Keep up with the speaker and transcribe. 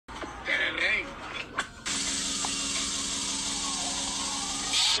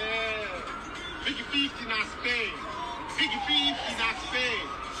Big 50 in Spain. Big 50 in Spain.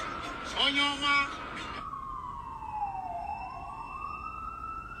 On your man.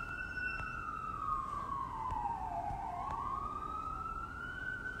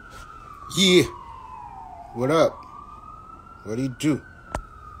 Yeah. What up? What do you do?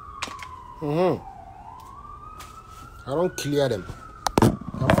 I don't clear them.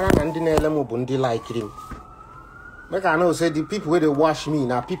 I'm friend like him. Make I know say the people where they wash me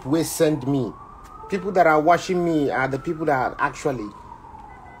now, people where send me. People that are washing me are the people that actually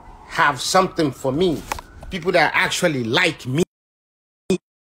have something for me. People that actually like me.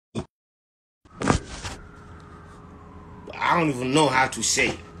 I don't even know how to say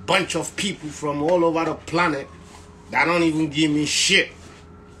it. Bunch of people from all over the planet that don't even give me shit.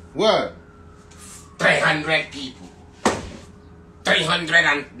 What? 300 people.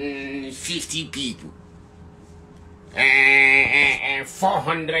 350 people. And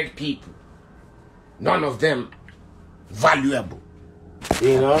 400 people. None of them valuable.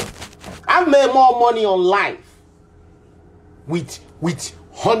 You know? I've made more money on life with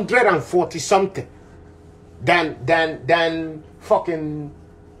 140 something than fucking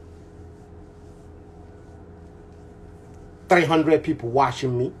 300 people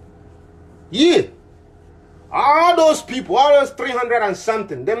watching me. Yeah. All those people, all those 300 and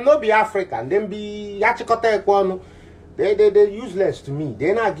something, them no be African, them be Yachikote Ekwano. They're useless to me.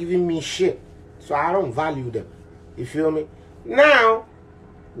 They're not giving me shit. So I don't value them. You feel me? Now,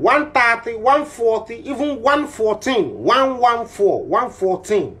 130, 140, even 114, 114,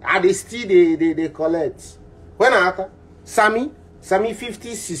 114. Are they still they collect? When I Sammy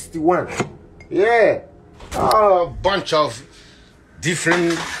 50, 61. Yeah. A bunch of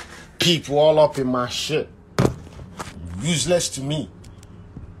different people all up in my shit. Useless to me.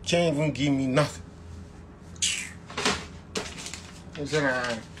 Can't even give me nothing.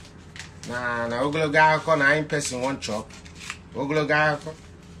 Nah, Oglo guy na in person one chop. Oglo guy.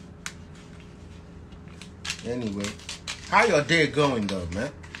 Anyway, how your day going though,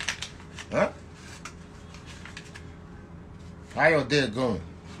 man? Huh? How your day going?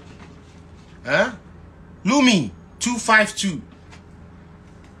 Huh? Lumi 252.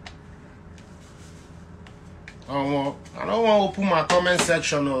 I don't want to open my comment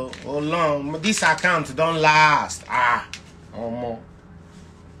section or long. This account don't last.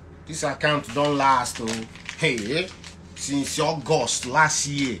 This account don't last. Hey, since August last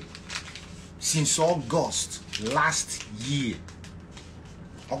year. Since August last year.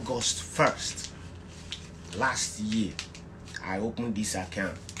 August 1st. Last year. I opened this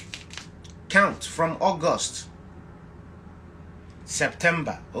account. Count from August,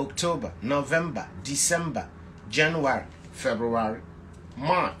 September, October, November, December, January, February,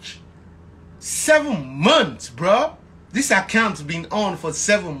 March. 7 months, bro. This account's been on for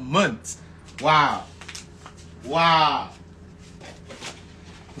 7 months. Wow. Wow.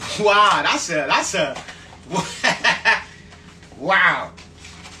 Wow, that's a wow.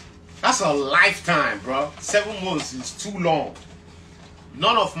 That's a lifetime, bro. 7 months is too long.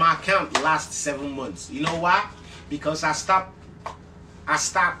 None of my account lasts 7 months. You know why? Because I stopped.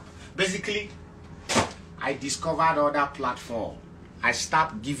 Basically, I discovered other platform. I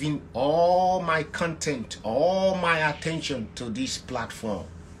stopped giving all my content, all my attention to this platform.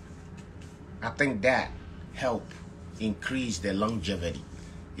 I think that helped increase the longevity.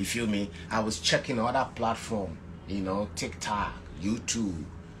 You feel me? I was checking other platform, you know, TikTok, YouTube.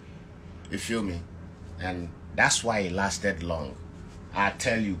 You feel me? And that's why it lasted long. I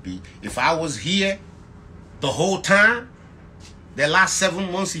tell you, B, if I was here the whole time, the last 7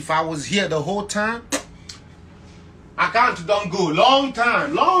 months, if I was here the whole time, account don't go. Long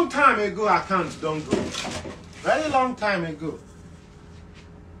time ago, account don't go. Very long time ago.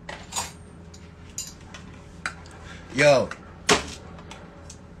 Yo,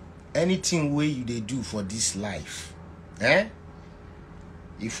 anything way you they do for this life,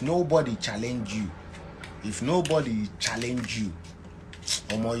 if nobody challenge you,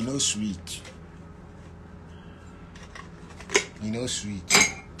 Omo, you know sweet. You know sweet.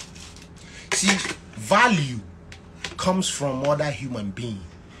 See, value comes from other human beings.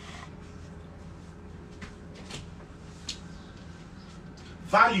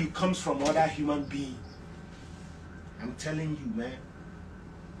 Value comes from other human beings. I'm telling you, man.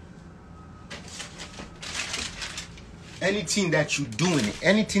 Anything that you're doing,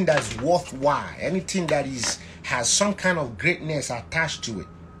 anything that's worthwhile, anything that has some kind of greatness attached to it.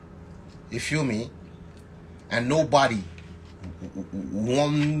 You feel me? And nobody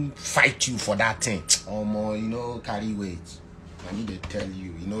won't fight you for that thing. Oh, more, you know, carry weight. I need to tell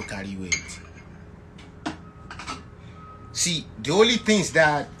you, you know, carry weight. See, the only things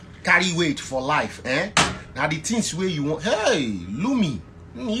that carry weight for life, eh? Now the things where you want, hey, Lumi,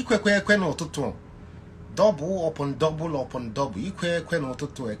 double upon double upon double,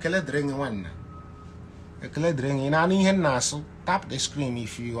 ekele drink one. Ekele drink in any naso. Tap the screen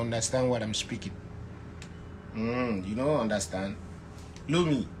if you understand what I'm speaking. You don't understand.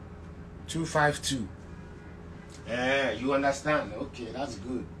 Lumi 252. You understand? Okay, that's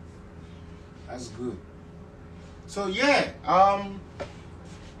good. That's good. So yeah,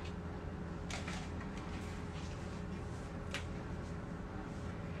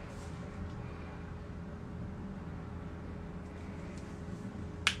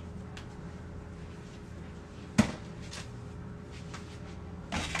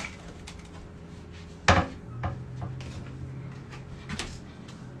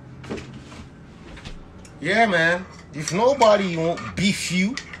 yeah, man. If nobody won't beef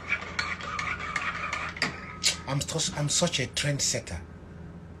you, I'm such a trendsetter.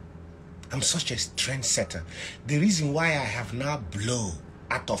 I'm such a trendsetter. The reason why I have now blown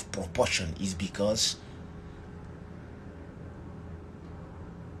out of proportion is because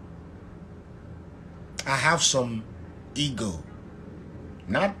I have some ego.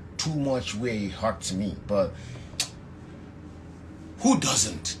 Not too much where it hurts me, but who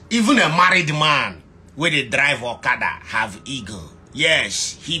doesn't? Even a married man with a drive Okada have ego.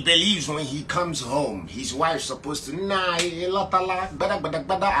 Yes, he believes when he comes home, his wife's supposed to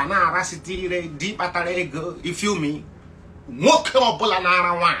deep at ego. You feel me? Walk up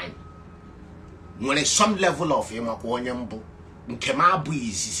wine. When it's some level of him, walk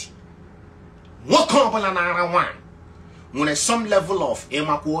up wine. When it's some level of him,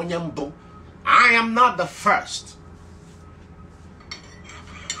 I am not the first.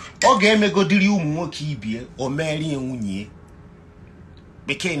 Oge me go diri umu nwoke ibie o meri enwunye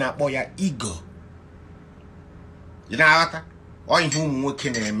bekee na akpọ ya ego. You know what? O ihe umu nwoke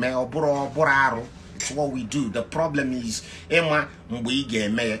na-eme oburu arụ. It's what we do. The problem is ema mgbe ị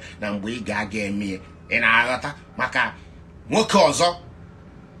ga-eme na mgbe ị ga-aga eme. Ị na-aghọta maka nwoke ọzọ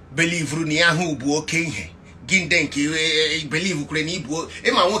believe ru na ya hu bụ oke ihe. Ginde nke believe kwere na ibu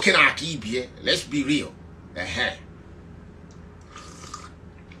ema nwoke na aka ibie. Let's be real.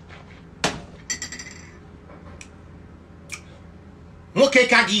 Nwoke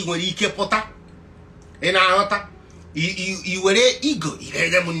ka gị nwere ike pụta ị na-aghọta i were ego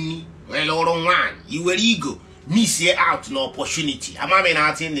irege m nni were ọrụ nwaanyị i were ego miss out no opportunity amami na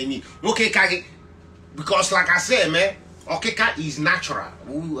atin nni nwoke ka gị because like I say man okeka is natural.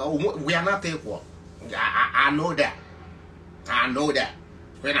 We are not equal. I know that.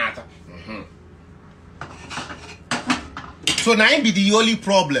 When so now it be the only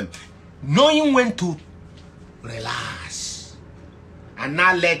problem, knowing when to relax and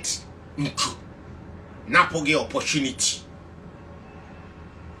not let nku napoge opportunity.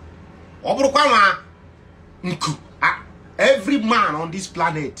 Every man on this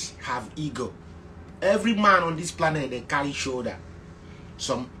planet have ego. Every man on this planet they carry shoulder.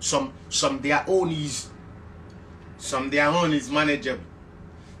 Some their own is manageable.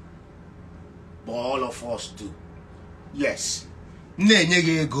 But all of us do. Yes.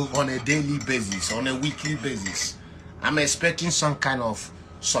 Ego on a daily basis, on a weekly basis. I'm expecting some kind of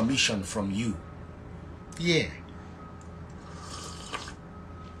submission from you. Yeah.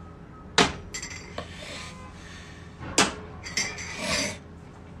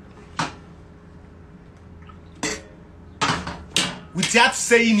 Without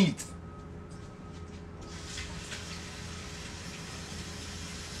saying it.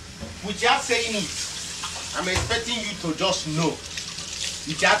 Without saying it. I'm expecting you to just know.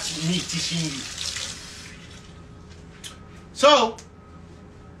 Without me teaching you. So,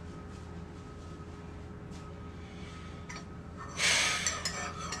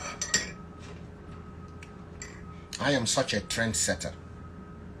 I am such a trendsetter.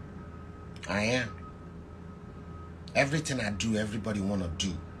 I am. Everything I do, everybody want to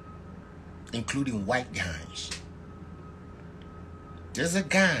do, including white guys. There's a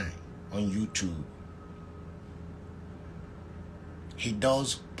guy on YouTube. He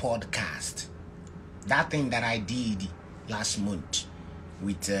does podcast. That thing that I did last month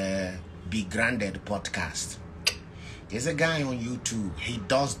with Be Grounded podcast. There's a guy on YouTube. He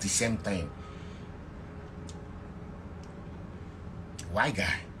does the same thing. White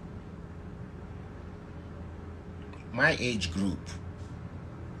guy. My age group.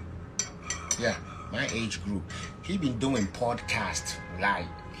 Yeah, my age group. He been doing podcast, like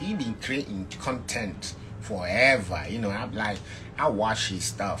he been creating content forever. You know, I'm like, I watch his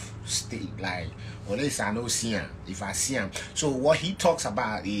stuff, stay like, unless I know see him, if I see him. So what he talks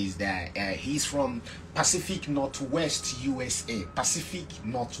about is that he's from Pacific Northwest USA. Pacific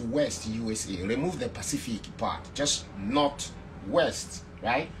Northwest USA. Remove the Pacific part, just Northwest,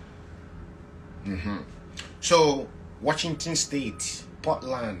 right? So Washington State,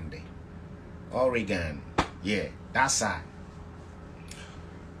 Portland, Oregon, yeah, that's side.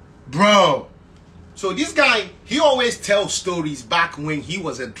 Bro, so this guy, he always tells stories back when he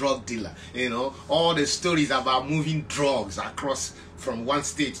was a drug dealer, you know, all the stories about moving drugs across from one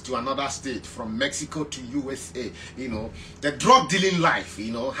state to another state, from Mexico to USA, you know, the drug dealing life,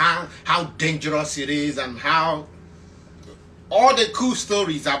 you know, how dangerous it is, and how all the cool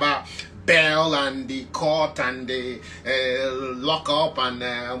stories about bail and the court and the lockup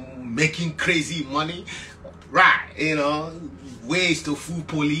and making crazy money, right? You know, ways to fool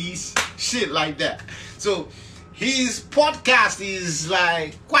police, shit like that. So his podcast is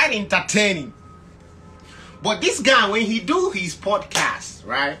like quite entertaining. But this guy, when he do his podcast,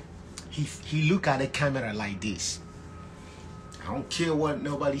 right, he look at the camera like this. I don't care what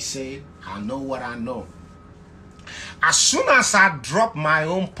nobody say. I know what I know. As soon as I drop my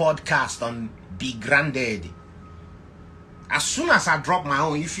own podcast on Be Granddaddy, as soon as I drop my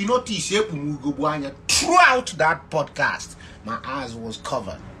own, if you notice, throughout that podcast, my eyes was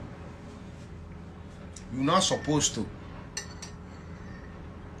covered. You're not supposed to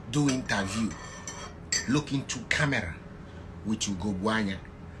do interview, look into camera with Ugobwanya,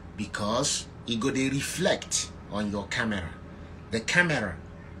 because it go to reflect on your camera. The camera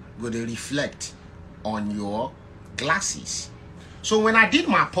go to reflect on your glasses. So when I did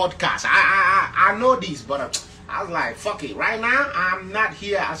my podcast, I know this, but I was like, fuck it. Right now, I'm not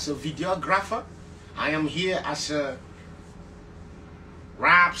here as a videographer. I am here as a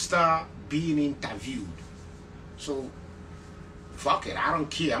rap star being interviewed. So fuck it, I don't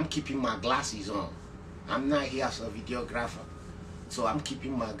care. I'm keeping my glasses on. I'm not here as a videographer, so I'm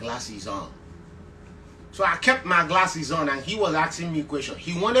keeping my glasses on. So I kept my glasses on, and he was asking me questions.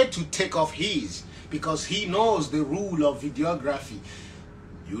 He wanted to take off his, because he knows the rule of videography.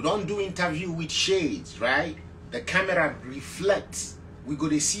 You don't do interview with shades, right? The camera reflects. We go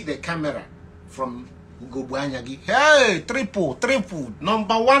to see the camera from Ugo Buanyagi. Hey, triple,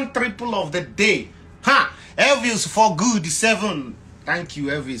 number one triple of the day. Ha! Elvis for good, 7. Thank you,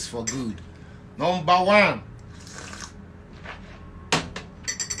 Elvis for good. Number 1.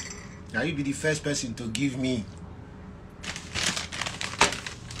 Now you be the first person to give me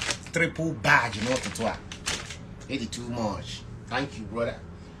triple badge, you know, to 82 much. Thank you, brother.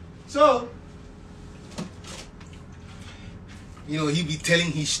 So, you know, he be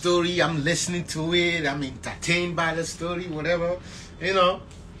telling his story. I'm listening to it. I'm entertained by the story, whatever. You know,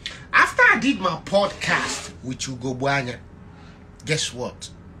 after I did my podcast with Ugo Buanya, guess what?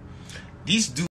 This dude